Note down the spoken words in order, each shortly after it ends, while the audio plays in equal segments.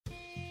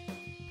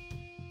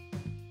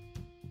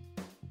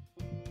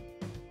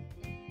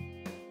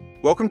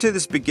Welcome to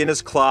this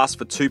beginner's class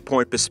for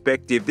 2-point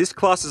perspective. This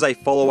class is a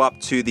follow-up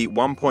to the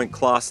 1-point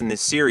class in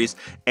this series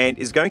and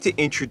is going to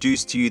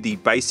introduce to you the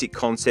basic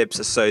concepts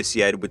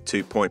associated with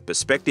 2-point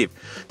perspective.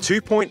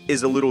 2-point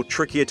is a little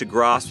trickier to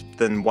grasp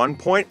than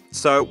 1-point,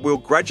 so we'll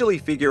gradually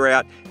figure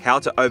out how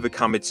to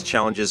overcome its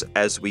challenges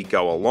as we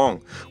go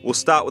along. We'll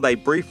start with a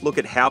brief look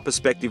at how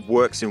perspective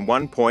works in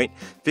 1-point,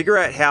 figure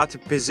out how to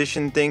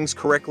position things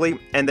correctly,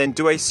 and then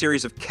do a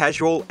series of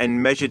casual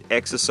and measured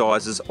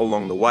exercises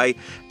along the way.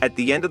 At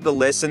the end of the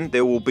lesson,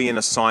 there will be an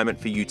assignment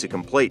for you to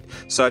complete.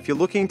 So if you're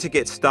looking to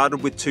get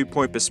started with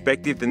 2-point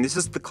perspective, then this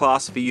is the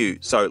class for you.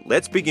 So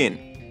let's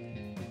begin.